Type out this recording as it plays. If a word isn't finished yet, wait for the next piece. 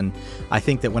I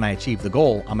think that when I achieve the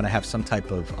goal, I'm going to have some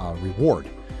type of reward,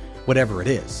 whatever it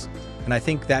is. And I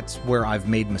think that's where I've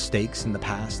made mistakes in the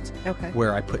past,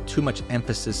 where I put too much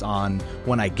emphasis on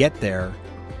when I get there,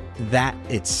 that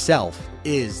itself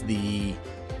is the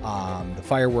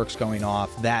fireworks going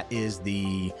off. That is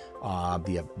the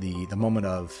moment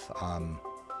of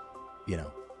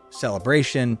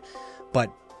celebration.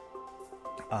 But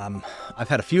I've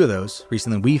had a few of those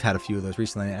recently. We've had a few of those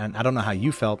recently, and I don't know how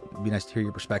you felt. It'd be nice to hear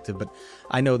your perspective. But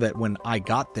I know that when I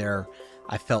got there,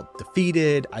 I felt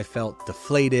defeated. I felt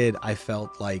deflated. I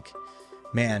felt like,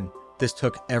 man, this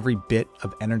took every bit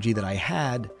of energy that I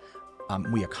had.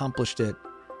 We accomplished it.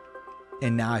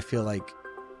 And now I feel like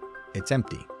it's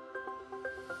empty.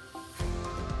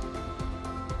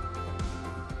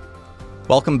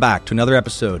 Welcome back to another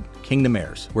episode, Kingdom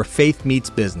Heirs, where faith meets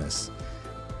business.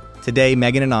 Today,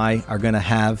 Megan and I are going to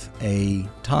have a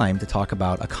time to talk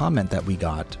about a comment that we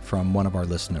got from one of our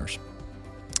listeners.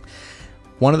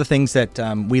 One of the things that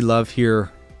we love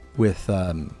here with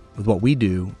what we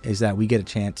do is that we get a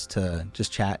chance to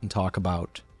just chat and talk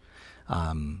about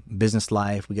business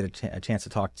life. We get a chance to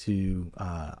talk to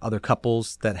other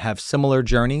couples that have similar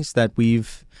journeys that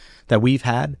we've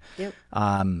had. Yep.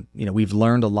 We've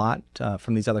learned a lot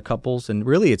from these other couples, and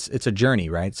really, it's a journey,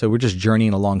 right? So we're just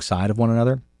journeying alongside of one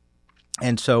another.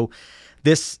 And so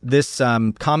this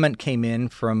comment came in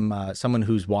from someone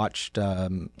who's watched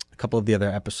a couple of the other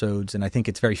episodes, and I think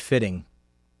it's very fitting.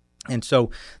 And so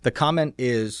the comment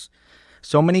is,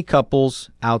 so many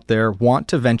couples out there want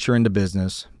to venture into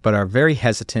business, but are very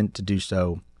hesitant to do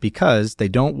so because they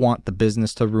don't want the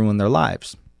business to ruin their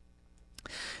lives.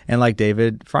 And like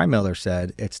David Freimiller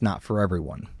said, it's not for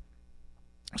everyone.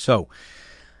 So,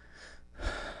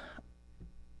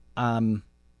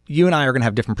 you and I are going to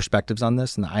have different perspectives on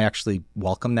this, and I actually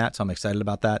welcome that, so I'm excited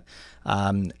about that.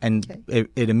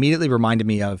 It immediately reminded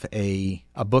me of a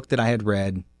book that I had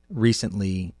read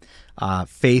recently,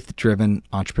 Faith-Driven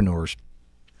Entrepreneurs.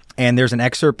 And there's an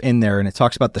excerpt in there, and it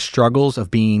talks about the struggles of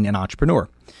being an entrepreneur.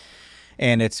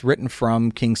 And it's written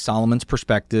from King Solomon's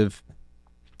perspective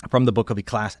from the book of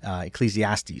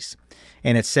Ecclesiastes.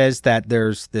 And it says that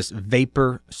there's this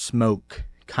vapor smoke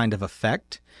kind of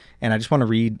effect. And I just want to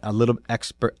read a little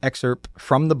excerpt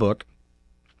from the book.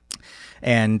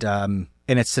 And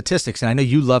it's statistics. And I know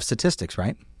you love statistics,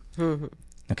 right? Mm-hmm.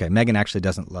 Okay, Megan actually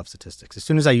doesn't love statistics. As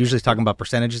soon as I usually talk about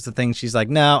percentages of things, she's like,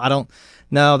 "No, I don't.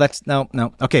 No, that's no."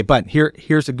 Okay, but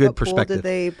here's a good what perspective. Pool did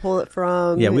they pull it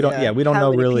from? Yeah, we don't. Yeah, we don't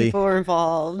know really. How many people are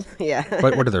involved? Yeah.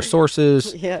 What are their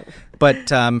sources? Yeah. But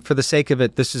for the sake of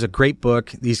it, this is a great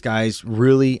book. These guys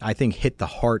really, I think, hit the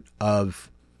heart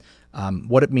of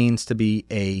what it means to be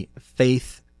a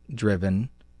faith-driven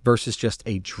versus just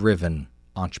a driven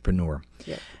entrepreneur.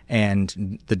 Yep.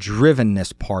 And the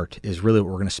drivenness part is really what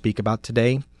we're going to speak about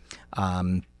today.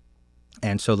 And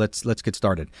so let's get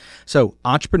started. So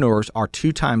entrepreneurs are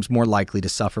 2 times more likely to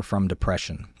suffer from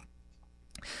depression.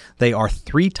 They are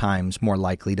 3 times more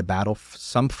likely to battle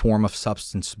some form of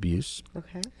substance abuse.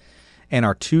 Okay. And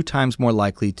are 2 times more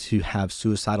likely to have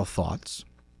suicidal thoughts.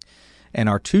 And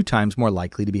are 2 times more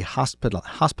likely to be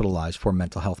hospitalized for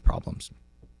mental health problems.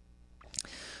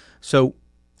 So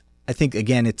I think,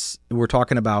 again, we're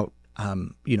talking about,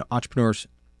 entrepreneurs.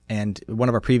 And one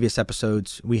of our previous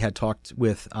episodes, we had talked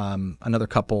with another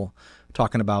couple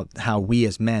talking about how we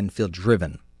as men feel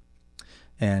driven.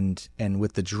 And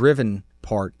with the driven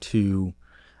part to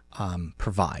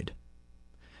provide.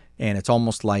 And it's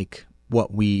almost like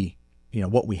what we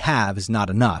have is not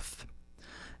enough.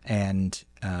 And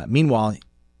meanwhile,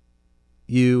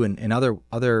 you and other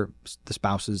the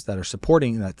spouses that are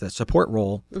supporting the support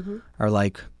role mm-hmm. are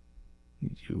like,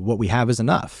 what we have is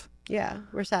enough. Yeah,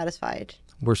 we're satisfied.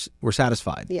 We're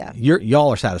satisfied. Yeah, y'all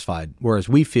are satisfied. Whereas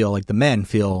we feel like the men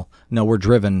feel, no, we're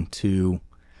driven to.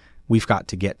 We've got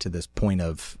to get to this point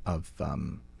of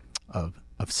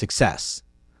success.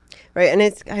 Right, and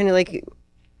it's kind of like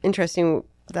interesting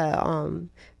that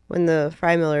when the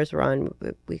Freimillers were on,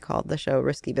 we called the show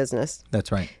Risky Business.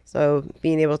 That's right. So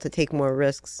being able to take more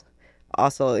risks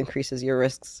also increases your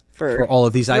risks for all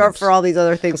of these items. For all these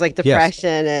other things like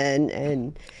depression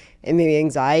and maybe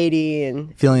anxiety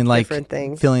and feeling like different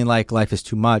things. Feeling like life is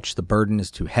too much, the burden is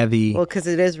too heavy. Well, because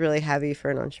it is really heavy for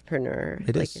an entrepreneur.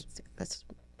 It is.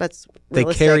 That's they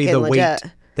carry the legit.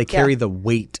 Weight. They carry the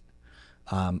weight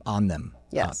on them.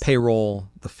 Yes. Payroll,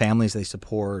 the families they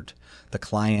support, the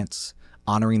clients,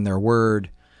 honoring their word,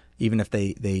 even if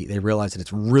they realize that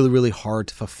it's really, really hard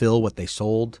to fulfill what they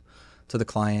sold to the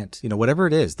client, whatever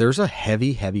it is, there's a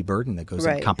heavy, heavy burden that goes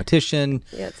in Right. competition.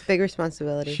 Yeah, it's a big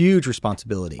responsibility. Huge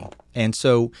responsibility. And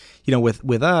so,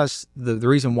 with us, the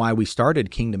reason why we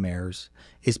started Kingdom Heirs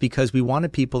is because we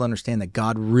wanted people to understand that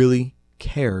God really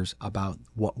cares about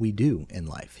what we do in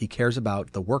life. He cares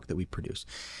about the work that we produce.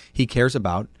 He cares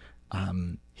about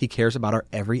our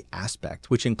every aspect,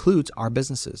 which includes our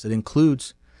businesses. It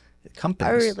includes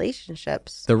companies. Our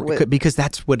relationships. Because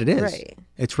that's what it is. Right.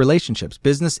 It's relationships.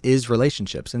 Business is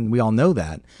relationships, and we all know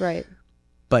that. Right.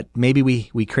 But maybe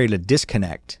we created a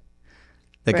disconnect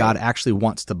that Right. God actually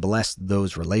wants to bless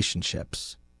those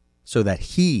relationships so that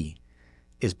He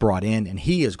is brought in and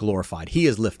He is glorified. He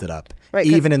is lifted up, Right,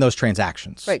 even in those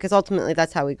transactions. Right, because ultimately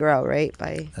that's how we grow, right?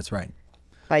 That's right.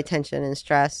 By tension and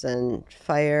stress and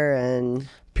fire and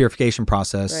Purification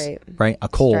process, Right. right? A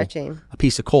coal, stretching. a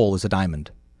piece of coal is a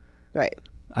diamond. Right.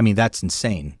 I mean, that's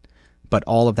insane. But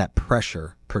all of that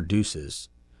pressure produces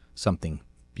something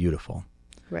beautiful.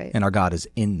 Right. And our God is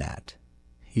in that.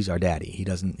 He's our daddy. He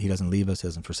doesn't leave us, he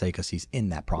doesn't forsake us. He's in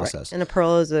that process. Right. And a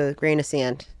pearl is a grain of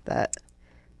sand that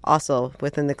also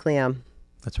within the clam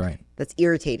That's right. that's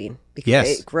irritating because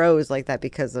Yes. it grows like that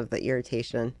because of the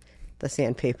irritation, the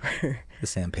sandpaper. The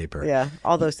sandpaper. Yeah,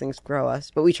 all those things grow us,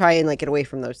 but we try and get away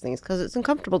from those things because it's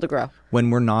uncomfortable to grow.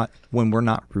 When we're not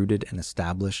rooted and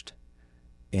established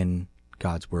in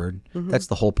God's word, that's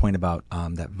the whole point about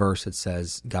that verse. It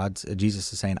says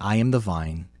Jesus is saying, "I am the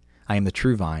vine, I am the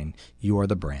true vine. You are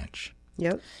the branch.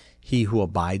 Yep. He who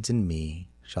abides in me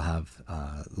shall have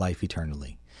life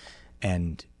eternally."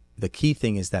 And the key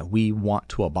thing is that we want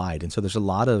to abide. And so there's a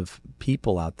lot of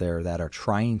people out there that are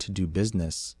trying to do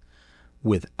business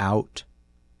without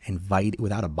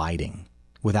abiding,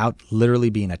 without literally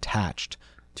being attached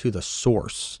to the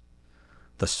source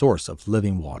of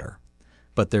living water.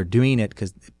 But they're doing it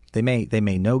because they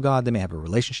may know God, they may have a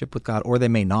relationship with God, or they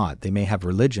may not. They may have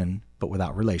religion, but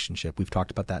without relationship. We've talked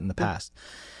about that in the past.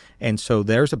 And so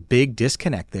there's a big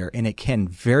disconnect there, and it can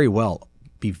very well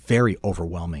be very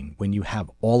overwhelming when you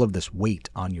have all of this weight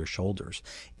on your shoulders,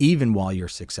 even while you're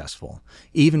successful,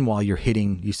 even while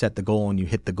you set the goal and you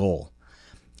hit the goal.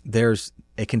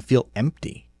 It can feel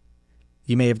empty.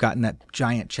 You may have gotten that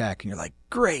giant check and you're like,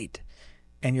 great.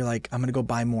 And you're like, I'm going to go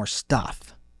buy more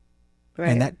stuff. Right.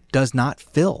 And that doesn't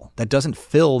fill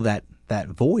that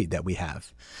void that we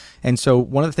have. And so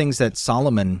one of the things that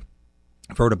Solomon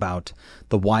wrote about,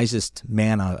 the wisest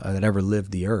man that ever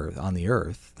lived on the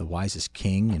earth, the wisest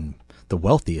king and the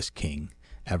wealthiest king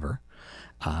ever.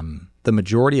 The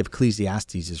majority of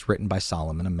Ecclesiastes is written by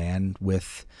Solomon, a man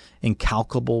with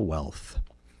incalculable wealth,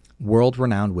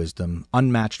 world-renowned wisdom,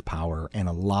 unmatched power, and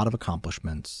a lot of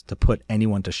accomplishments to put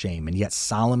anyone to shame. And yet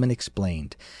Solomon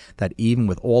explained that even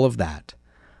with all of that,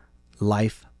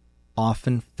 life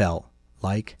often felt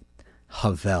like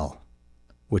havel,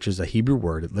 which is a Hebrew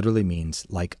word. It literally means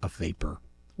like a vapor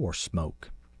or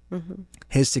smoke. Mm-hmm.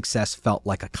 His success felt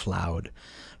like a cloud.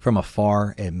 From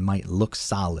afar, it might look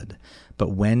solid, but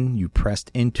when you pressed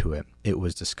into it, it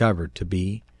was discovered to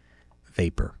be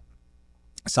vapor.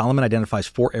 Solomon identifies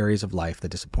 4 areas of life that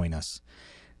disappoint us,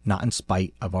 not in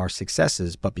spite of our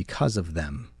successes, but because of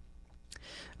them.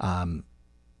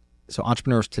 So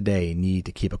entrepreneurs today need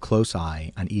to keep a close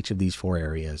eye on each of these 4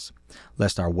 areas,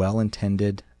 lest our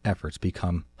well-intended efforts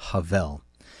become havel,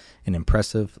 an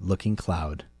impressive-looking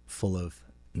cloud full of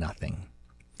nothing.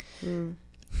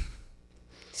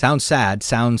 Sounds sad.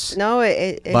 No,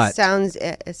 it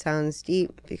sounds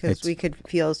deep because we could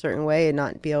feel a certain way and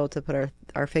not be able to put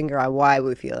our finger on why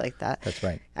we feel like that. That's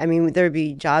right. I mean, there'd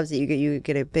be jobs that you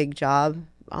get a big job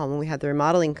when we had the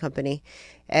remodeling company,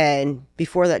 and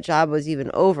before that job was even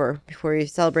over, before you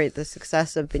celebrate the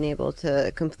success of being able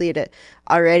to complete it,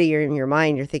 already you're in your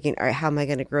mind, you're thinking, all right, how am I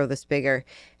going to grow this bigger?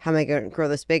 How am I going to grow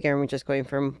this bigger? And we're just going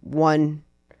from one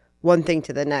thing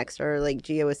to the next. Or like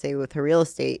Gia would say with her real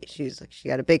estate, she's like, she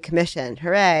got a big commission,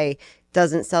 hooray,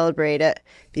 doesn't celebrate it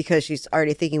because she's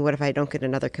already thinking, what if I don't get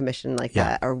another commission like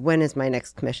that? Or when is my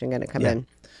next commission going to come in?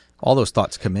 All those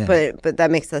thoughts come in. But that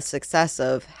makes the success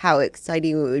of how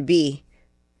exciting it would be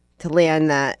to land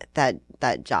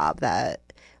that job,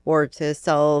 or to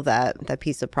sell that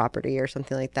piece of property or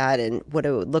something like that, and what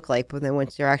it would look like. But then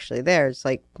once you're actually there, it's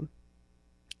like,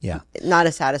 not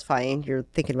as satisfying. You're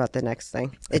thinking about the next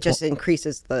thing. It just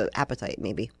increases the appetite,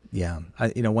 maybe. Yeah.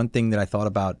 One thing that I thought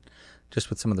about just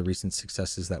with some of the recent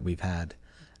successes that we've had,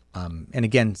 and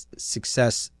again,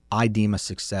 success, I deem a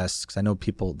success, because I know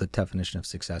the definition of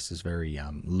success is very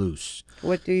loose.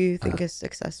 What do you think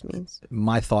success means?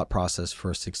 My thought process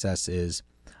for success is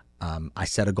I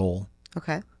set a goal.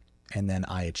 Okay. And then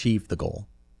I achieve the goal.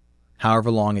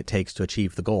 however long it takes to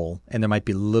achieve the goal. And there might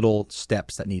be little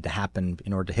steps that need to happen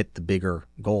in order to hit the bigger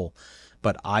goal.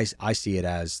 But I see it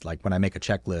as like when I make a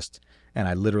checklist and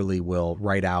I literally will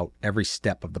write out every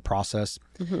step of the process.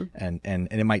 And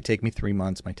it might take me 3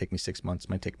 months, might take me 6 months,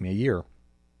 might take me a year.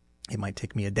 It might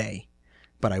take me a day.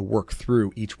 But I work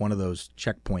through each one of those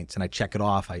checkpoints and I check it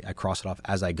off. I cross it off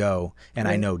as I go. And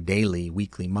I know daily,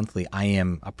 weekly, monthly, I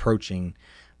am approaching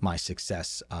my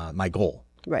success, my goal.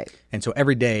 Right. And so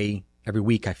every day, every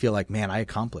week, I feel like, man, I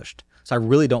accomplished. So I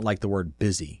really don't like the word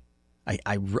busy.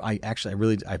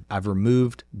 I've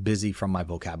removed busy from my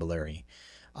vocabulary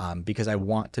because I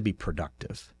want to be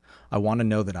productive. I want to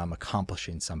know that I'm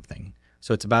accomplishing something.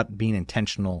 So it's about being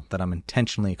intentional, that I'm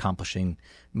intentionally accomplishing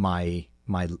my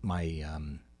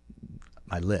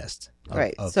list.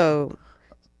 Right. So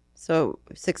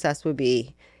success would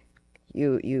be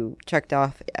you checked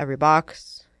off every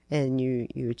box and you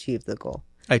achieved the goal.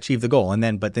 I achieved the goal.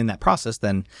 But in that process,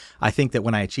 then I think that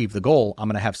when I achieve the goal, I'm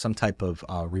going to have some type of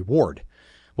reward,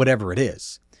 whatever it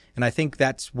is. And I think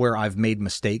that's where I've made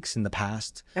mistakes in the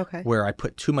past, where I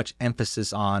put too much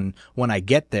emphasis on when I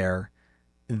get there,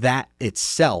 that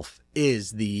itself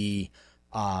is the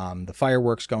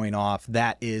fireworks going off.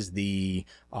 That is the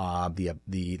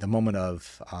moment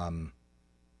of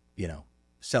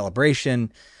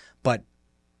celebration. But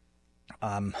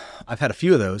I've had a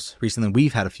few of those recently.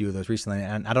 We've had a few of those recently,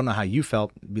 and I don't know how you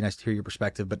felt. It'd be nice to hear your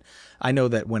perspective. But I know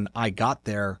that when I got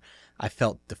there, I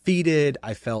felt defeated.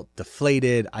 I felt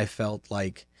deflated. I felt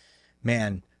like,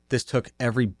 man, this took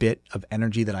every bit of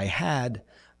energy that I had.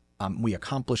 We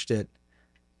accomplished it,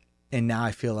 and now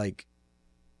I feel like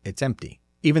it's empty.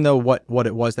 Even though what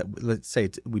it was that, let's say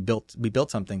we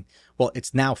built something. Well,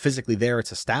 it's now physically there.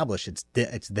 It's established. It's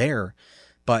there,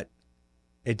 but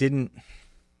it didn't.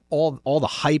 All the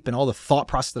hype and all the thought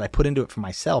process that I put into it for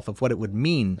myself of what it would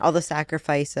mean. All the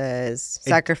sacrificing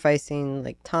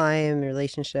like time,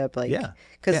 relationship, like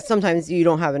because sometimes you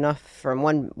don't have enough from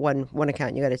one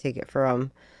account. You got to take it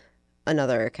from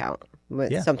another account.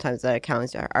 Sometimes that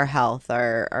accounts our health,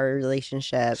 our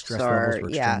relationships, stress levels were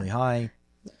extremely high.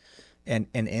 And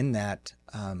in that,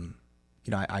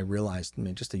 I realized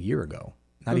just a year ago.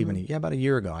 About a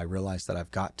year ago, I realized that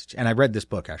I've got to, and I read this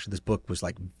book, actually. This book was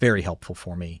like very helpful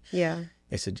for me. Yeah.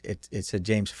 It's a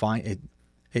James Fine.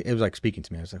 It was like speaking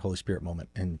to me. It was like a Holy Spirit moment.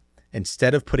 And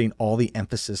instead of putting all the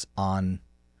emphasis on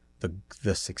the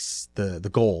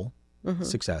goal,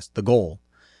 success, the goal,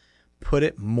 put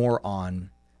it more on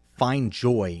find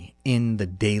joy in the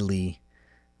daily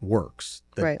works,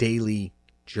 the daily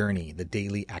journey, the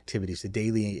daily activities, the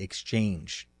daily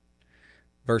exchange.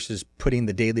 Versus putting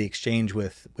the daily exchange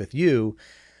with you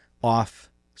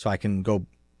off so I can go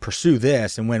pursue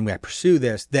this. And when I pursue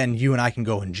this, then you and I can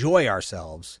go enjoy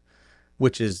ourselves,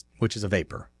 which is a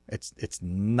vapor. It's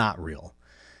not real.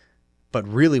 But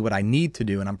really what I need to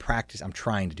do, and I'm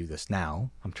trying to do this now.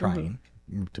 I'm trying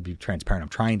to be transparent. I'm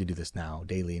trying to do this now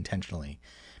daily, intentionally,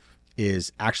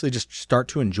 is actually just start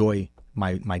to enjoy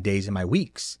my days and my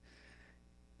weeks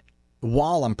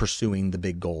while I'm pursuing the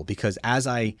big goal. Because as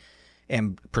I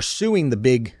am pursuing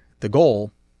the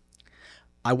goal,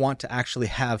 I want to actually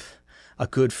have a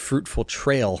good, fruitful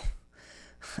trail,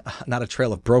 not a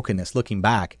trail of brokenness looking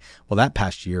back. Well, that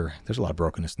past year, there's a lot of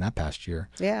brokenness in that past year.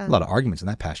 Yeah. A lot of arguments in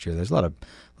that past year. There's a lot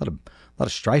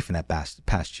of strife in that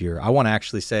past year. I want to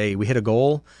actually say we hit a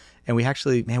goal and we had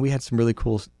some really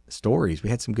cool stories. We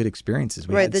had some good experiences.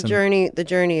 The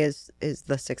journey is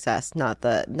the success, not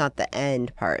the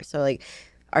end part. So like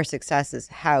our success is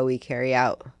how we carry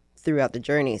out throughout the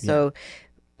journey. So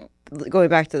going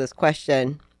back to this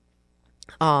question,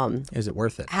 is it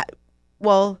worth it?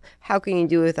 How can you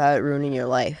do it without ruining your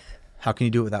life? How can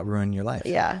you do it without ruining your life?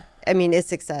 Yeah. I mean, is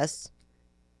success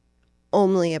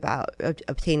only about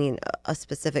obtaining a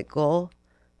specific goal,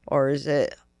 or is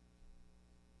it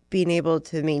being able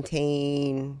to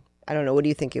maintain, I don't know, what do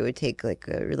you think it would take, like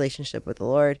a relationship with the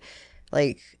Lord,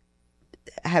 like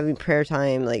having prayer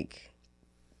time, like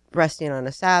resting on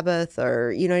a Sabbath,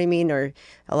 or you know what I mean, or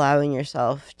allowing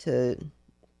yourself to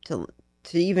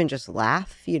even just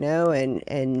laugh,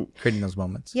 and creating those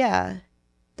moments.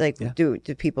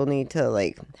 Do people need to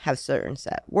like have certain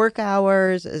set work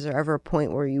hours? Is there ever a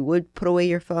point where you would put away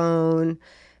your phone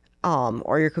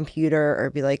or your computer, or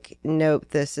be like, nope,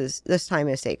 this time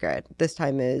is sacred, this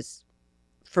time is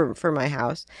for my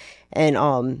house? And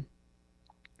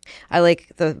I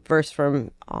like the verse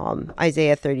from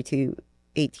Isaiah 32:18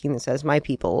 that says, my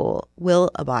people will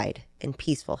abide in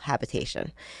peaceful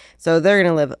habitation. So they're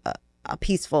going to live a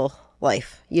peaceful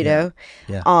life,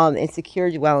 in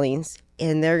secure dwellings.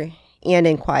 And they're and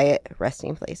in quiet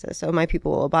resting places. So my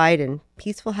people will abide in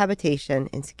peaceful habitation,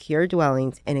 in secure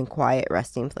dwellings, and in quiet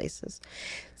resting places.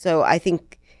 So I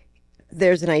think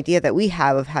there's an idea that we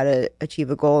have of how to achieve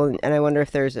a goal, and I wonder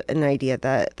if there's an idea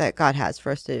that God has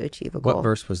for us to achieve a goal. What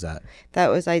verse was that? That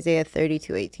was Isaiah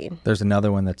 32:18. There's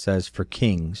another one that says, for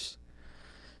kings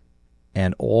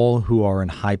and all who are in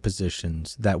high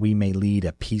positions, that we may lead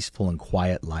a peaceful and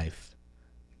quiet life,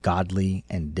 godly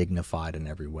and dignified in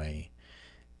every way.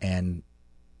 And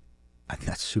I think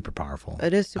that's super powerful.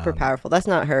 It is super powerful. That's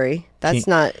not hurry. That's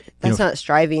not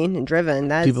striving and driven.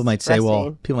 That's people might say,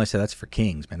 resting. that's for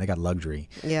kings, man. They got luxury.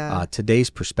 Yeah. Today's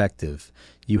perspective,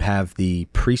 you have the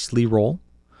priestly role,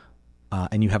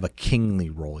 and you have a kingly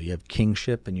role. You have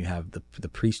kingship, and you have the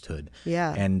priesthood.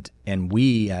 Yeah. And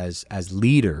we as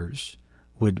leaders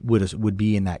would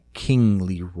be in that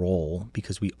kingly role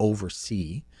because we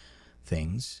oversee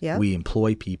things. Yeah. We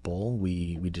employ people.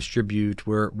 We distribute.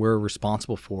 We're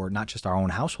responsible for not just our own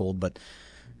household, but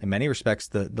in many respects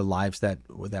the lives that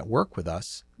work with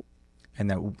us and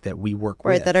that we work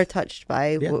with. Right, that are touched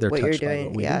by what you're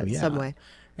doing. In some way.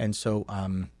 And so,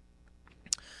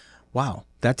 wow,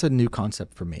 that's a new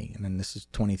concept for me. And then this is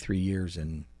 23 years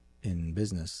in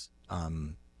business.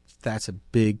 That's a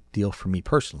big deal for me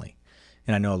personally.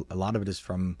 And I know a lot of it is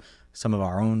from some of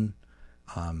our own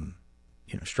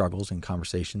struggles and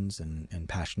conversations and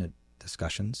passionate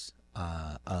discussions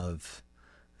of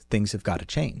things have got to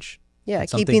change. Yeah,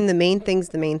 keeping the main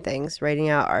things, writing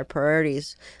out our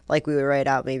priorities like we would write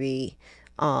out maybe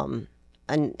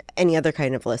any other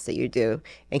kind of list that you do,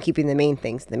 and keeping the main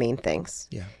things.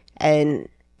 Yeah. And,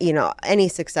 any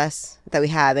success that we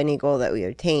have, any goal that we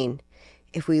attain,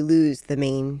 if we lose the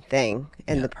main thing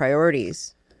and the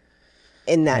priorities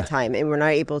in that time, and we're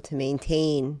not able to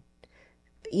maintain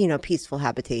peaceful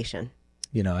habitation.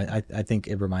 I think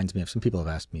it reminds me of some people have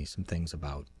asked me some things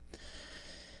about,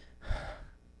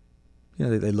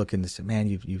 they look and they say, man,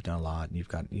 you've done a lot and you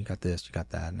got this, you got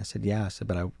that. And I said, yeah,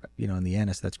 but in the end,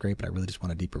 I said, that's great, but I really just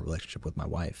want a deeper relationship with my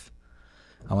wife.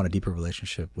 I want a deeper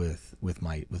relationship with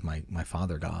my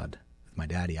father, God, with my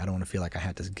daddy. I don't want to feel like I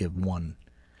had to give one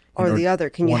or the other.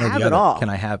 Can you have it all? Can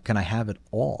I have it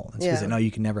all? And she said, no,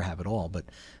 you can never have it all.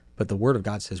 But the Word of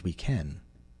God says we can.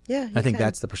 Yeah, I think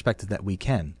that's the perspective that we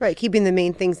can. Right, keeping the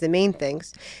main things.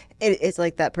 It's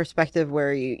like that perspective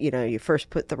where you first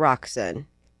put the rocks in,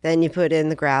 then you put in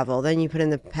the gravel, then you put in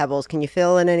the pebbles. Can you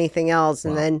fill in anything else?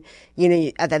 And then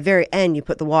at that very end you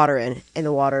put the water in, and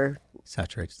the water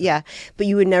saturates. Yeah, but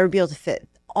you would never be able to fit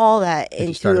all that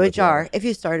into a jar if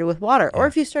you started with water, or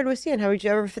if you started with sand. How would you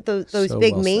ever fit those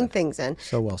big main things in?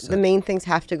 So well said. The main things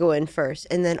have to go in first,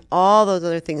 and then all those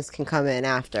other things can come in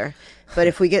after. But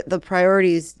if we get the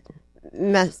priorities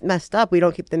messed up, we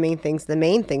don't keep the main things,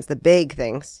 the big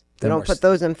things. We don't put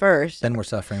those in first. Then we're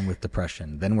suffering with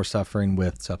depression. Then we're suffering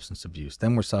with substance abuse.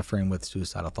 Then we're suffering with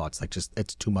suicidal thoughts. Like,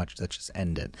 it's too much. Let's just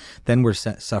end it. Then we're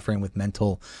suffering with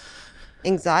mental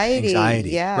anxiety.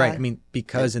 Yeah. Right. I mean,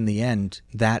 because in the end,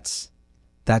 that's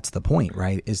the point,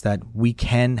 right? Is that we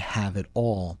can have it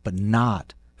all, but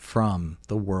not from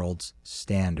the world's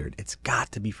standard. It's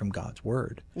got to be from God's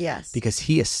word. Yes. Because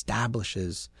he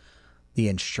establishes the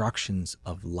instructions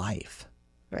of life.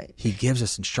 Right. He gives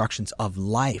us instructions of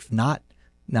life. Not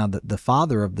now the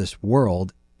father of this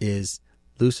world is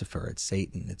Lucifer. It's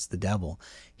Satan. It's the devil.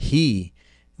 He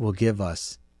will give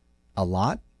us a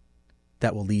lot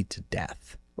that will lead to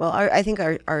death. Well, I think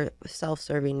our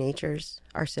self-serving natures,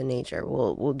 our sin nature,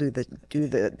 will do that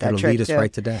It'll trick lead us too.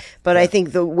 right to death. But I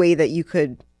think the way that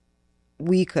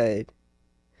we could,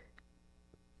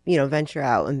 venture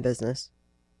out in business,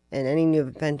 and any new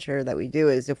venture that we do,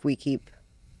 is if we keep,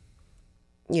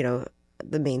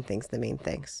 the main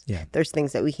things. Yeah. There's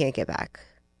things that we can't get back.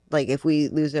 Like if we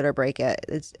lose it or break it,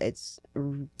 it's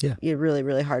really,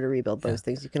 really hard to rebuild those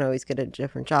things. You can always get a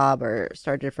different job or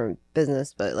start a different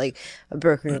business, but like a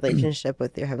broken relationship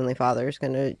with your Heavenly Father is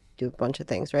going to do a bunch of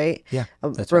things, right? Yeah, a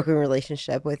broken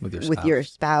relationship with your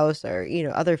spouse or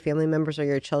other family members or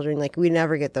your children. Like we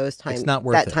never get those time. It's not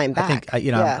worth time back. I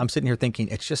think I'm sitting here thinking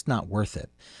it's just not worth it.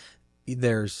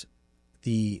 There's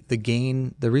the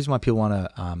gain. The reason why people want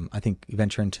to, I think,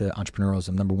 venture into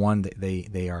entrepreneurialism. Number one,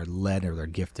 they are led, or they're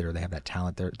gifted, or they have that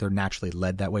talent. They're naturally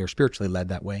led that way, or spiritually led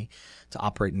that way, to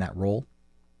operate in that role.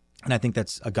 And I think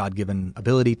that's a God-given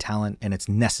ability, talent, and it's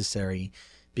necessary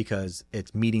because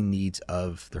it's meeting needs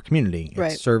of their community. It's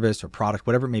right. Service or product,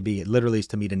 whatever it may be. It literally is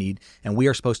to meet a need, and we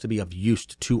are supposed to be of use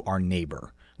to our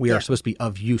neighbor. We are supposed to be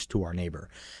of use to our neighbor,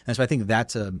 and so I think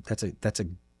that's a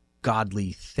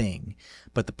godly thing.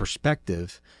 But the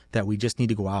perspective that we just need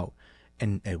to go out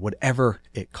and whatever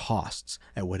it costs,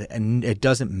 and it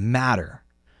doesn't matter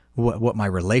what my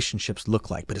relationships look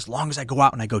like. But as long as I go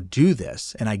out and I go do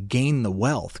this and I gain the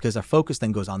wealth, because our focus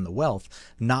then goes on the wealth,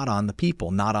 not on the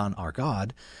people, not on our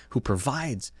God who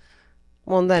provides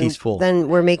peaceful. Then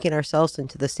we're making ourselves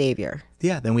into the savior.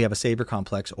 Yeah, then we have a savior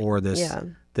complex or this,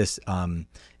 and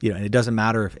it doesn't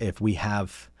matter if we've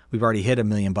already hit $1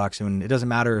 million, and it doesn't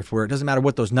matter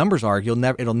what those numbers are.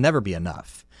 It'll never be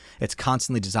enough. It's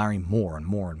constantly desiring more and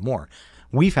more and more.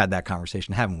 We've had that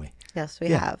conversation, haven't we? Yes, we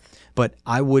have. But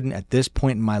I wouldn't, at this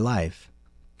point in my life,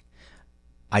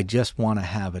 I just want to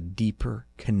have a deeper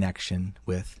connection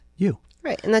with you.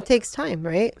 Right. And that takes time,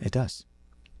 right? It does.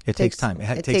 It takes time.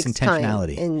 It takes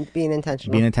intentionality. And being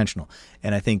intentional. Being intentional.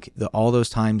 And I think all those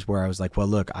times where I was like, well,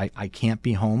 look, I can't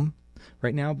be home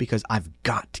right now because I've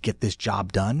got to get this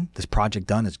job done. This project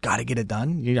done. It's got to get it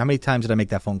done. How many times did I make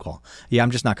that phone call? Yeah, I'm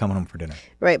just not coming home for dinner.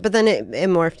 Right. But then it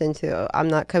morphed into, I'm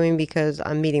not coming because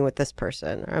I'm meeting with this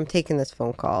person, or I'm taking this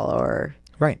phone call, or,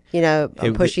 right.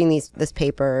 I'm pushing this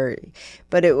paper.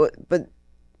 But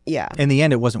yeah. In the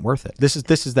end, it wasn't worth it. This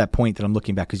is that point that I'm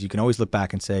looking back, because you can always look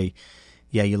back and say,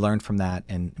 yeah, you learned from that.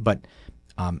 But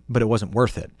it wasn't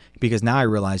worth it, because now I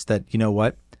realized that, you know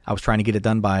what? I was trying to get it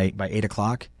done by 8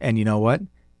 o'clock, and you know what?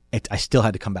 I still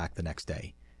had to come back the next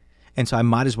day. And so I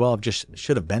might as well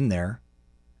should have been there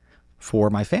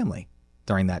for my family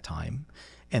during that time.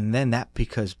 And then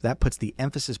because that puts the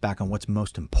emphasis back on what's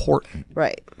most important.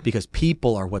 Right. Because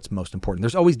people are what's most important.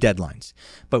 There's always deadlines,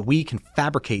 but we can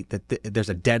fabricate that there's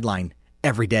a deadline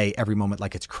every day, every moment,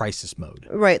 like it's crisis mode.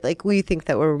 Right. Like we think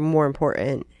that we're more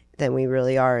important than we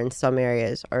really are in some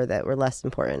areas, or that we're less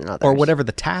important in others. Or whatever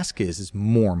the task is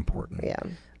more important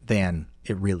than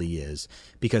it really is,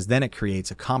 because then it creates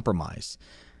a compromise.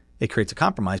 It creates a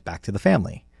compromise back to the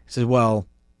family. It says, well,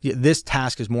 this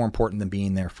task is more important than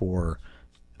being there for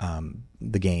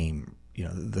the game.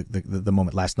 The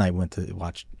moment last night we went to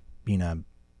watch Bina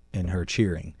and her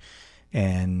cheering,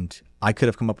 and I could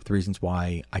have come up with reasons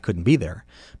why I couldn't be there,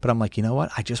 but I'm like, you know what?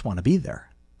 I just want to be there.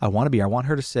 I want to be. I want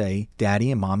her to say, Daddy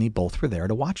and Mommy both were there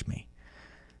to watch me.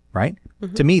 Right?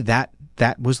 Mm-hmm. To me, that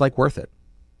was like worth it.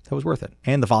 That was worth it.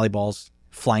 And the volleyballs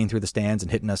flying through the stands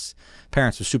and hitting us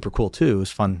parents was super cool too. It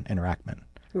was fun interaction.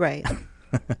 Right.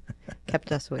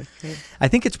 Kept us awake. Right? I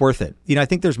think it's worth it. I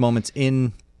think there's moments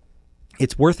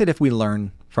it's worth it if we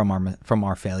learn from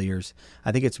our failures.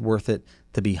 I think it's worth it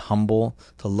to be humble,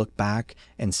 to look back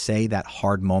and say that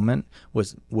hard moment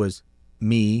was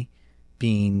me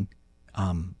being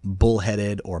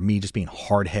bullheaded, or me just being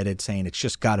hard-headed, saying it's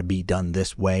just got to be done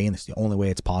this way and it's the only way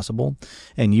it's possible.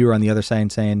 And you were on the other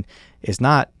side saying it's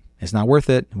not worth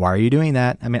it. Why are you doing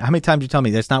that? I mean, how many times do you tell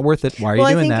me that's not worth it? Why are you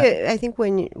doing that? I think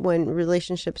when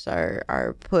relationships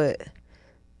are put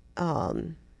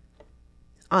on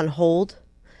hold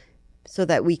so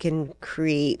that we can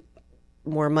create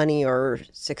more money or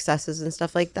successes and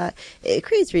stuff like that, it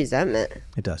creates resentment.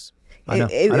 It does.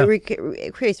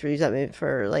 It creates resentment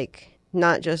for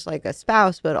not just a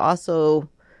spouse, but also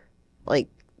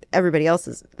everybody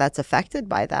else that's affected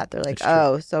by that. They're like,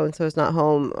 oh, so-and-so is not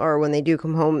home. Or when they do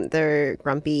come home, they're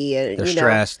grumpy. And, they're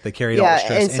stressed. They carried all the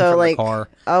stress in from the car.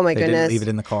 Oh, my goodness. They didn't leave it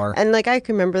in the car. And I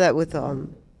can remember that with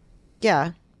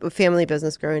family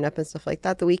business growing up and stuff like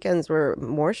that. The weekends were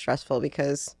more stressful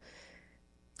because,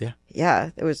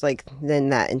 it was then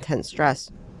that intense stress.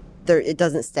 It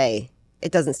doesn't stay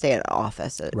at an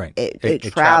office. Right. It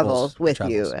travels with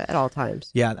you at all times.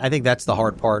 Yeah, I think that's the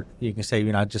hard part. You can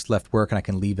say, I just left work and I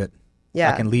can leave it.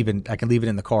 Yeah. I can leave it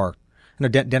in the car. I know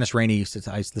Dennis Rainey used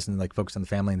to listen to Focus on the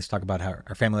Family, and they talk about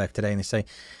our family life today, and they say,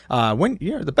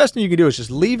 the best thing you can do is just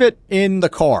leave it in the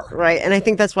car. Right. And I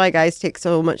think that's why guys take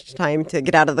so much time to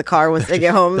get out of the car once they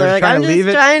get home. They're like, I'm just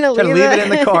trying to leave it in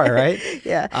the car, right?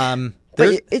 Yeah.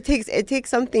 But it takes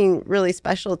something really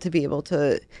special to be able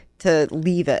to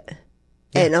leave it.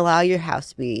 Yeah. And allow your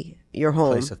house to be your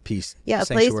home. Place of peace. Yeah,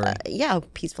 sanctuary.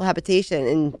 Peaceful habitation,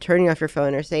 and turning off your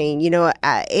phone or saying,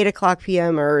 at 8 o'clock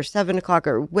p.m. or 7 o'clock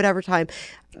or whatever time,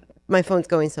 my phone's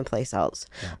going someplace else.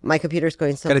 Yeah. My computer's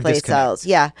going someplace else.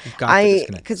 Yeah. You've got to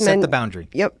disconnect. Set the boundary.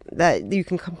 Yep. That you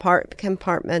can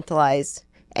compartmentalize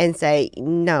and say,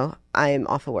 no, I'm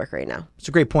off of work right now. It's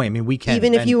a great point. I mean, we can.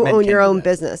 Even if you own your own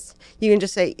business, you can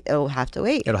just say, it'll have to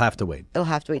wait. It'll have to wait. It'll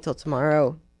have to wait till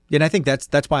tomorrow. Yeah, and I think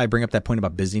that's why I bring up that point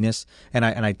about busyness, and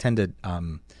I tend to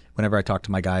whenever I talk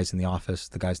to my guys in the office,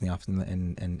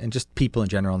 and just people in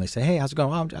general, and they say, "Hey, how's it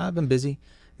going?" "Oh, I've been busy."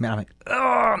 Man,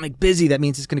 I'm like busy. That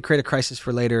means it's going to create a crisis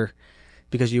for later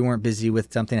because you weren't busy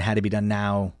with something that had to be done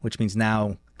now, which means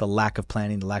now the lack of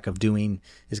planning, the lack of doing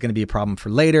is going to be a problem for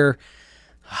later.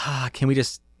 Can we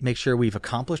just make sure we've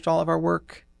accomplished all of our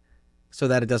work so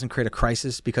that it doesn't create a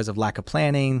crisis because of lack of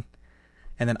planning?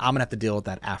 and then I'm gonna have to deal with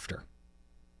that after.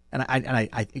 And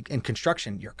I in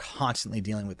construction, you're constantly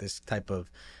dealing with this type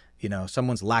of,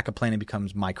 someone's lack of planning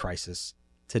becomes my crisis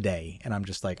today, and I'm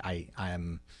just like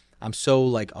I'm so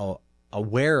like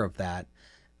aware of that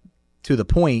to the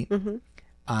point.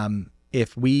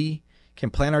 If we can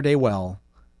plan our day well,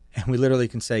 and we literally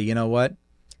can say, you know what?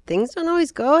 Things don't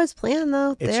always go as planned,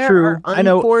 though. It's true. I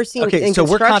know. Okay, so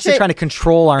we're constantly trying to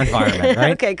contrll our environment,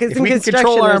 right? Okay, because if we can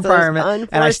control our environment,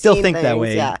 and I still think that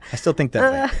way. Yeah. I still think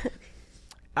that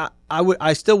way.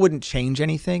 I still wouldn't change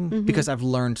anything because I've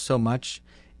learned so much,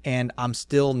 and I'm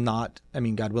still not. I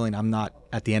mean, God willing, I'm not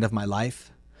at the end of my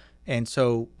life, and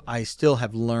so I still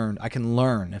have learned. I can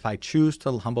learn if I choose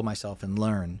to humble myself and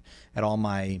learn at all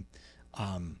my.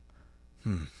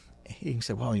 You can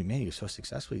say, well, man, you're so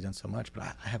successful, you've done so much, but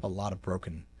I have a lot of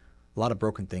broken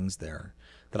things there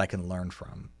that I can learn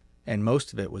from. And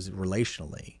most of it was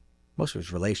relationally.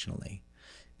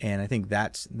 And I think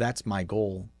that's my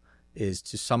goal, is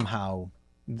to somehow,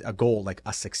 a goal like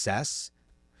a success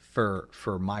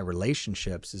for my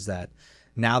relationships, is that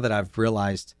now that I've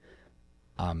realized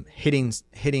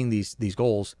hitting these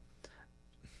goals,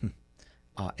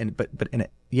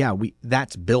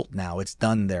 that's built now. It's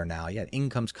done there now. Yeah,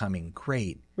 income's coming,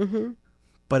 great.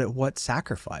 But at what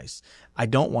sacrifice? I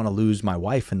don't want to lose my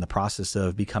wife in the process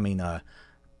of becoming a,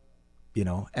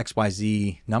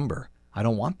 XYZ number. I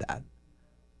don't want that.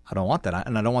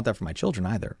 And I don't want that for my children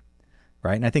either,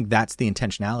 right? And I think that's the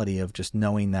intentionality of just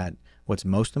knowing that what's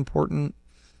most important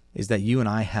is that you and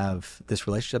I have this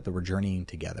relationship that we're journeying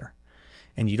together,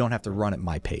 and you don't have to run at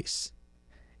my pace,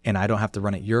 and I don't have to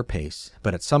run at your pace.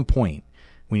 But at some point,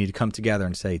 we need to come together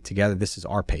and say, together, this is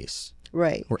our pace.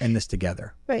 Right. We're in this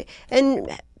together. Right.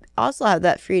 And also have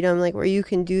that freedom, like where you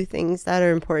can do things that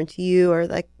are important to you, or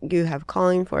like you have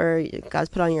calling for, God's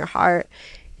put on your heart.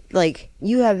 Like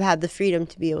you have had the freedom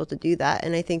to be able to do that.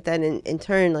 And I think that in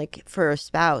turn, like for a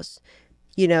spouse,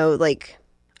 like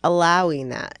allowing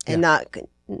that and not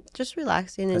just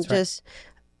relaxing and just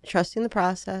trusting the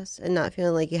process and not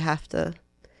feeling like you have to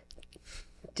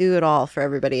do it all for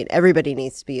everybody, and everybody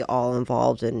needs to be all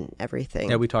involved in everything.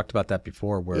 Yeah, we talked about that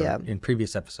before, where in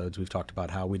previous episodes we've talked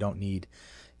about how we don't need,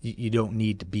 you don't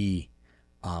need to be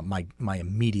my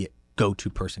immediate go-to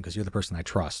person because you're the person I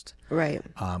trust. Right.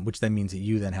 Which then means that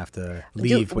you then have to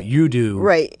leave what you do.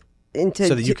 Right.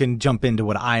 So that you can jump into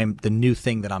what the new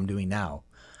thing that I'm doing now.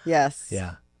 Yes.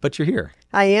 Yeah. But you're here.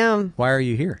 I am. Why are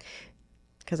you here?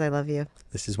 Because I love you.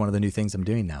 This is one of the new things I'm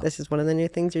doing now. This is one of the new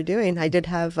things you're doing. I did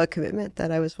have a commitment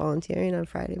that I was volunteering on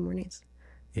Friday mornings.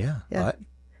 Yeah.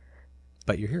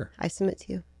 But you're here. I submit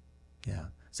to you. Yeah.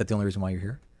 Is that the only reason why you're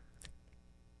here?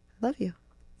 I love you.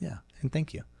 Yeah. And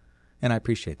thank you. And I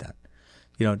appreciate that.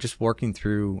 Just working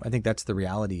through, I think that's the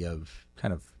reality of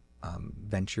kind of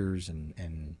ventures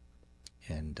and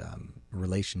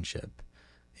relationship,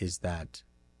 is that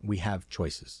we have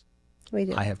choices. We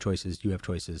do. I have choices. You have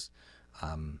choices.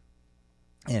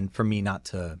 And for me not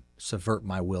to subvert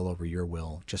my will over your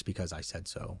will just because I said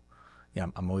so.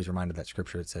 I'm always reminded of that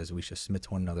scripture that says we should submit to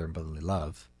one another in brotherly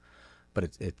love.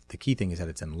 But the key thing is that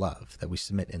it's in love, that we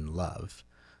submit in love.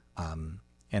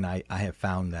 And I have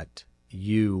found that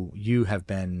you have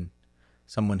been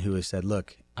someone who has said,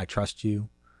 look, I trust you.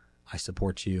 I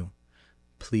support you.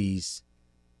 Please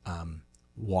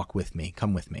walk with me.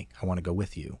 Come with me. I want to go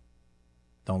with you.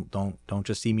 Don't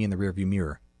just see me in the rearview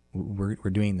mirror. We're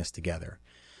doing this together.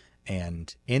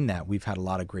 And in that, we've had a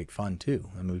lot of great fun too.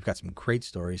 I mean, we've got some great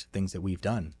stories, things that we've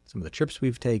done, some of the trips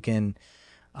we've taken.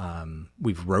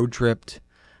 We've road tripped,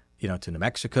 to New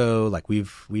Mexico. Like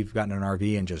we've gotten an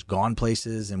RV and just gone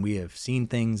places, and we have seen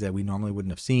things that we normally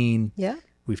wouldn't have seen. Yeah.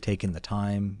 We've taken the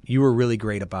time. You were really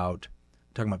great about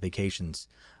talking about vacations.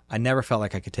 I never felt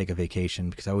like I could take a vacation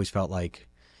because I always felt like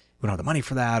we don't have the money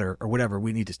for that or whatever.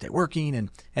 We need to stay working. And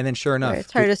then sure enough. Right.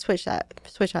 It's hard to switch out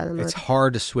of the mode. It's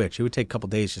hard to switch. It would take a couple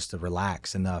of days just to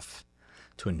relax enough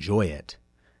to enjoy it.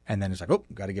 And then it's like,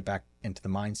 got to get back into the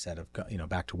mindset of,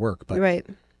 back to work. But, right.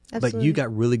 Absolutely. But you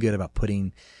got really good about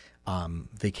putting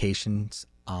vacations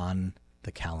on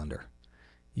the calendar.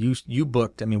 You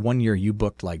booked, one year you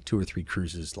booked like 2 or 3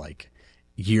 cruises like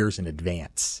years in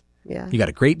advance. Yeah. You got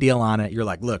a great deal on it. You're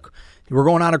like, look, we're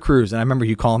going on a cruise. And I remember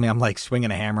you calling me. I'm like swinging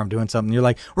a hammer. I'm doing something. You're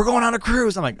like, we're going on a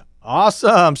cruise. I'm like,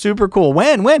 awesome. Super cool.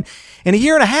 When? In a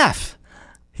year and a half.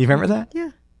 You remember that?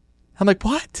 Yeah. I'm like,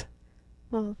 what?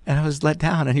 Well. And I was let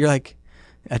down. And you're like,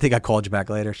 I think I called you back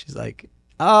later. She's like,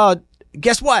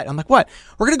 guess what? I'm like, what?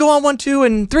 We're going to go on one, 2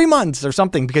 in 3 months or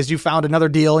something because you found another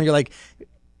deal. And you're like,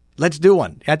 let's do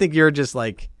one. I think you're just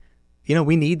like,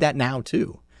 we need that now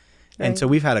too. Right. And so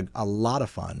we've had a lot of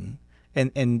fun.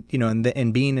 and you know,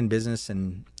 and being in business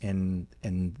and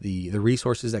the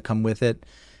resources that come with it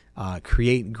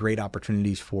create great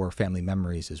opportunities for family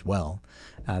memories as well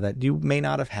that you may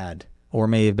not have had or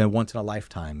may have been once in a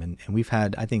lifetime. And we've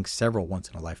had, I think, several once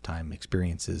in a lifetime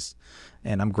experiences,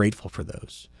 and I'm grateful for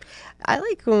those. I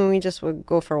like when we just would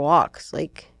go for walks.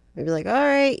 Like, we'd be like, all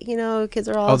right, you know, kids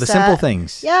are all the set. simple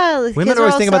things. Yeah, the Women kids are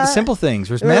always all thinking about the set. simple things,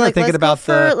 whereas And we're men are like, thinking about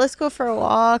let's go for a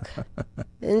walk,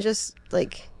 and just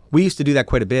like. We used to do that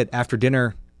quite a bit after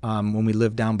dinner. When we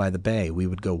lived down by the bay, we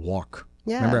would go walk.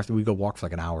 Yeah. Remember, after we'd go walk for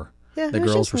like an hour. Yeah, The it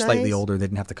was girls just were slightly nice. older. They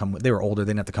didn't have to come. They were older. They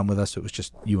didn't have to come with us. So it was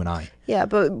just you and I. Yeah,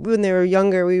 but when they were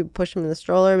younger, we would push them in the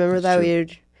stroller. Remember That's that? true.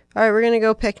 We'd, all right, we're going to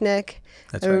go picnic.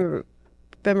 That's I right.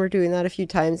 remember doing that a few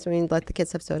times. I mean, let the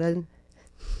kids have soda.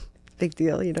 Big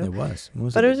deal, you know. It was.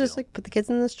 But it was just like, put the kids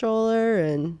in the stroller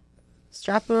and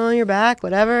strap them on your back,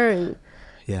 whatever, and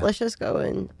yeah. let's just go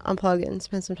and unplug and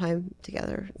spend some time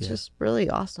together. It's just really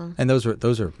awesome. And those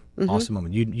are Mm-hmm. awesome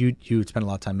moments. You would spend a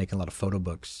lot of time making a lot of photo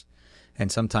books,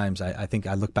 and sometimes I think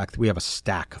I look back. We have a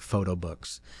stack of photo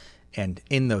books, and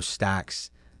in those stacks,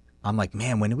 I'm like,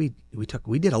 man, when did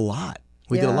we did a lot.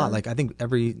 We did a lot. Like, I think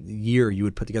every year you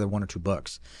would put together 1 or 2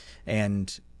 books,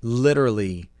 and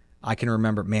literally I can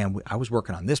remember, man, I was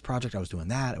working on this project, I was doing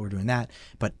that, we're doing that,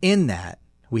 but in that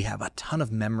we have a ton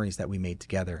of memories that we made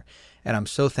together, and I'm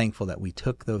so thankful that we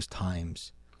took those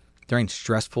times during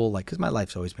stressful, like, because my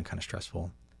life's always been kind of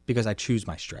stressful because I choose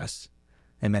my stress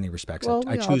in many respects. Well,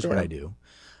 I we all choose do. what I do.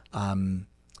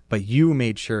 But you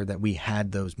made sure that we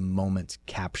had those moments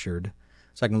captured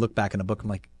so I can look back in a book. I'm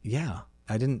like, yeah,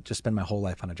 I didn't just spend my whole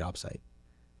life on a job site.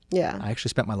 Yeah. I actually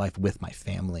spent my life with my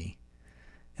family.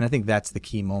 And I think that's the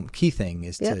key thing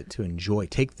is to enjoy,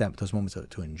 take those moments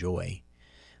to enjoy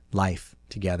life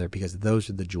together, because those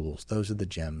are the jewels, those are the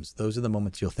gems, those are the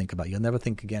moments you'll think about. You'll never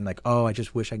think again like, oh, I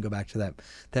just wish I could go back to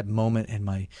that moment in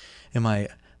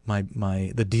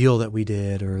the deal that we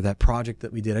did or that project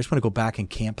that we did. I just want to go back and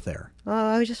camp there. Oh,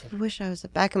 I just wish I was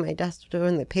back at my desk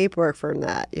doing the paperwork from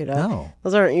that, you know? No.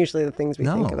 Those aren't usually the things we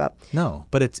think about. No,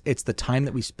 but it's the time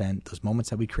that we spent, those moments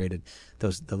that we created,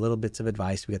 the little bits of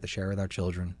advice we got to share with our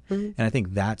children. Mm-hmm. And I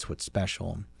think that's what's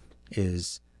special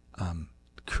is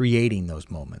creating those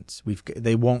moments.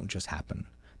 They won't just happen.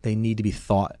 They need to be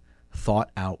thought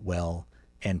out well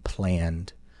and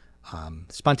planned.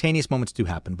 Spontaneous moments do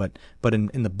happen, but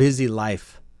in the busy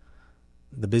life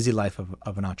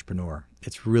of an entrepreneur,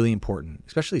 it's really important,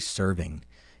 especially serving.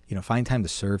 You know, find time to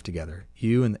serve together.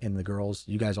 You and the girls,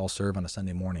 you guys all serve on a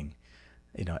Sunday morning,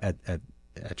 you know, at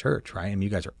church, right? I mean, you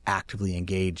guys are actively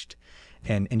engaged,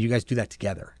 and you guys do that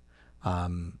together.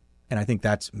 And I think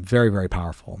that's very, very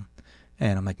powerful.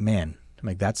 And I'm like,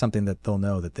 that's something that they'll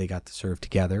know that they got to serve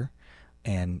together,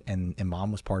 and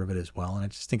mom was part of it as well. And I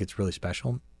just think it's really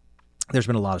special. There's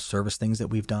been a lot of service things that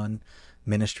we've done,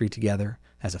 ministry together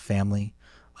as a family,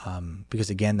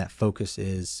 because again, that focus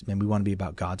is, man, we want to be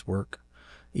about God's work,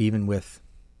 even with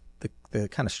the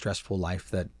kind of stressful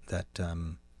life that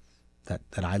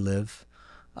I live.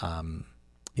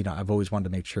 You know, I've always wanted to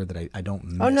make sure that I don't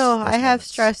miss. Oh no, those I have moments.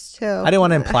 stress too. I didn't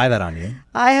want to imply that on you.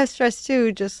 I have stress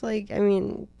too. Just like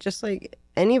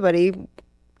anybody,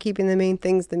 keeping the main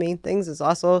things is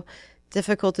also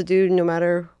difficult to do no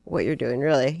matter what you're doing,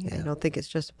 really. Yeah. I don't think it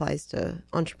just applies to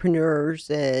entrepreneurs.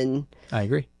 And I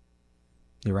agree.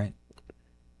 You're right.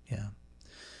 Yeah.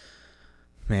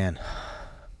 Man,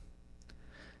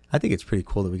 I think it's pretty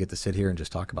cool that we get to sit here and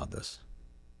just talk about this.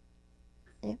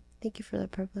 yeah, thank you for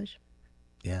that privilege.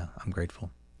 Yeah, I'm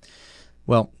grateful.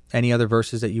 Well, any other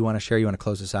verses that you want to share? You want to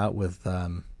close us out with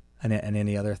and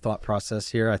any other thought process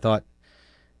here? I thought.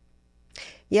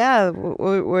 Yeah,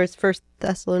 where it's 1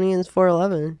 Thessalonians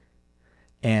 4:11.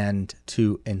 And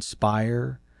to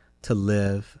inspire to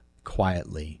live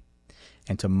quietly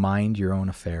and to mind your own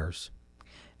affairs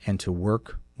and to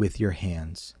work with your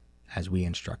hands as we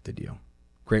instructed you.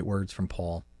 Great words from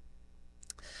Paul.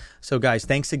 So guys,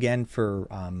 thanks again for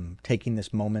taking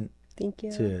this moment. Thank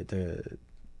you.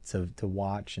 To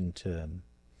watch and to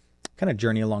kind of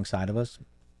journey alongside of us.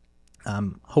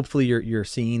 Hopefully you're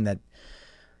seeing that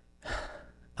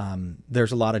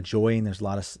there's a lot of joy and there's a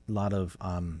lot of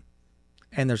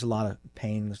and there's a lot of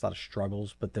pain, there's a lot of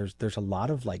struggles, but there's a lot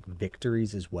of like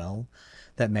victories as well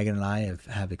that Megan and I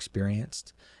have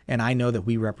experienced. And I know that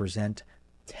we represent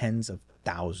tens of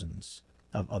thousands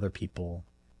of other people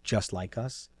just like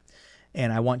us.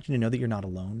 And I want you to know that you're not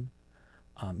alone.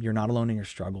 You're not alone in your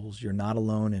struggles. You're not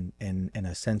alone in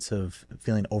a sense of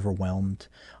feeling overwhelmed.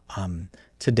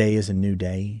 Today is a new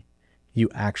day. You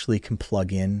actually can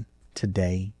plug in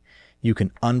today. You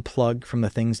can unplug from the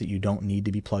things that you don't need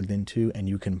to be plugged into, and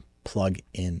you can plug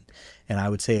in. And I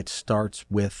would say it starts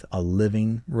with a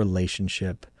living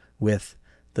relationship with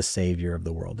the Savior of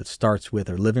the world. It starts with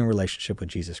a living relationship with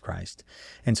Jesus Christ.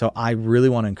 And so I really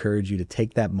want to encourage you to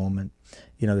take that moment.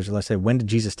 Let's say, when did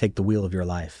Jesus take the wheel of your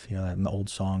life? That old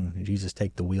song, Jesus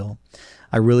Take the Wheel.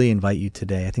 I really invite you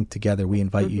today, I think together we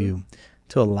invite you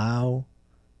to allow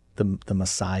the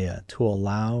Messiah, to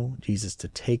allow Jesus to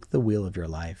take the wheel of your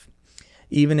life.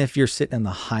 Even if you're sitting in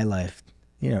the high life,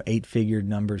 8-figure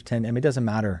numbers, 10, it doesn't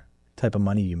matter the type of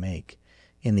money you make.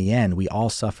 In the end, we all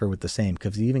suffer with the same,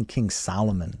 because even King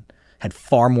Solomon had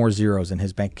far more zeros in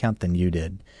his bank account than you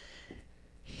did.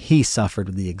 He suffered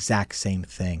with the exact same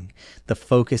thing. The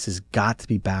focus has got to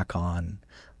be back on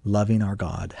loving our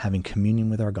God, having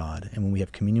communion with our God. And when we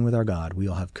have communion with our God, we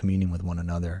all have communion with one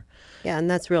another. Yeah, and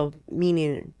that's real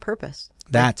meaning and purpose.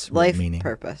 That's life meaning.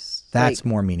 Purpose. That's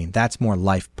more meaning. That's more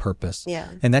life purpose. Yeah.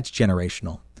 And that's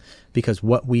generational, because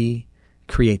what we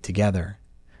create together,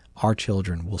 our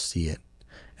children will see it,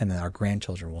 and then our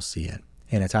grandchildren will see it.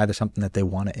 And it's either something that they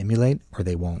want to emulate or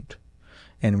they won't.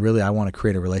 And really, I want to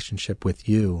create a relationship with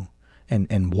you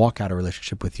and walk out a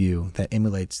relationship with you that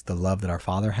emulates the love that our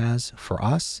Father has for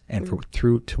us and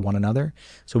through to one another,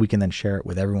 so we can then share it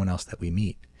with everyone else that we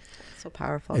meet. So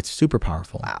powerful. It's super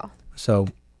powerful. Wow. So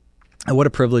what a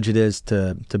privilege it is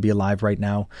to be alive right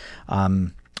now.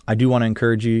 I do want to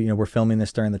encourage you. We're filming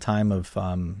this during the time of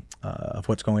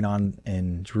what's going on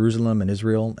in Jerusalem and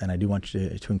Israel, and I do want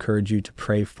you to encourage you to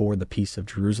pray for the peace of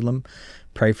Jerusalem,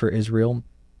 pray for Israel.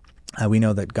 We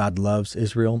know that God loves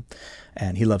Israel,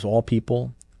 and He loves all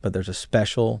people, but there's a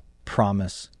special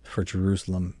promise for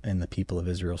Jerusalem and the people of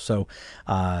Israel. So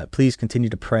please continue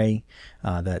to pray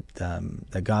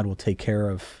that God will take care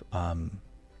of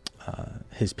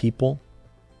His people.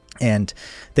 And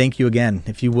thank you again.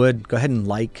 If you would, go ahead and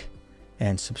like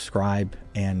and subscribe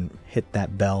and hit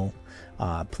that bell.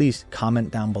 Please comment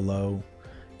down below.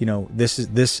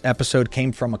 This episode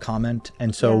came from a comment,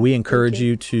 and so we encourage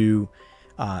you to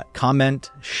comment,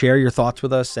 share your thoughts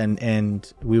with us,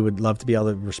 and we would love to be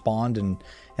able to respond and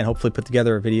hopefully put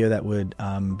together a video that would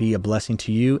be a blessing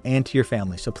to you and to your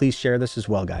family. So please share this as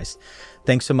well, guys.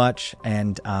 Thanks so much,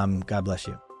 and God bless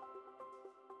you.